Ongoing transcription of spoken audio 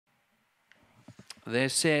They're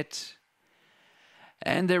set.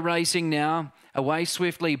 And they're racing now. Away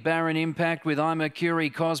swiftly, Barren Impact with I Mercury,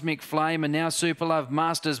 Cosmic Flame, and now Super Love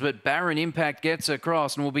Masters, but Barren Impact gets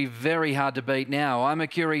across and will be very hard to beat now. I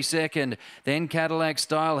Mercury second, then Cadillac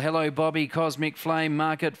Style, Hello Bobby, Cosmic Flame,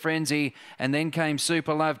 Market Frenzy, and then came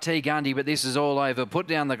Super Love T Gundy, but this is all over. Put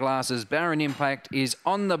down the glasses. Barren Impact is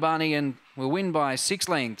on the bunny and will win by 6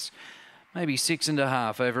 lengths, maybe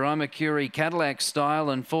 6.5 over I Mercury, Cadillac Style,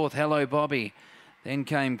 and fourth Hello Bobby. Then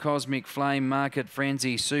came Cosmic Flame, Market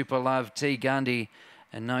Frenzy, Super Love, T Gundy,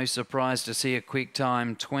 and no surprise to see a quick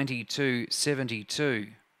time, 22.72.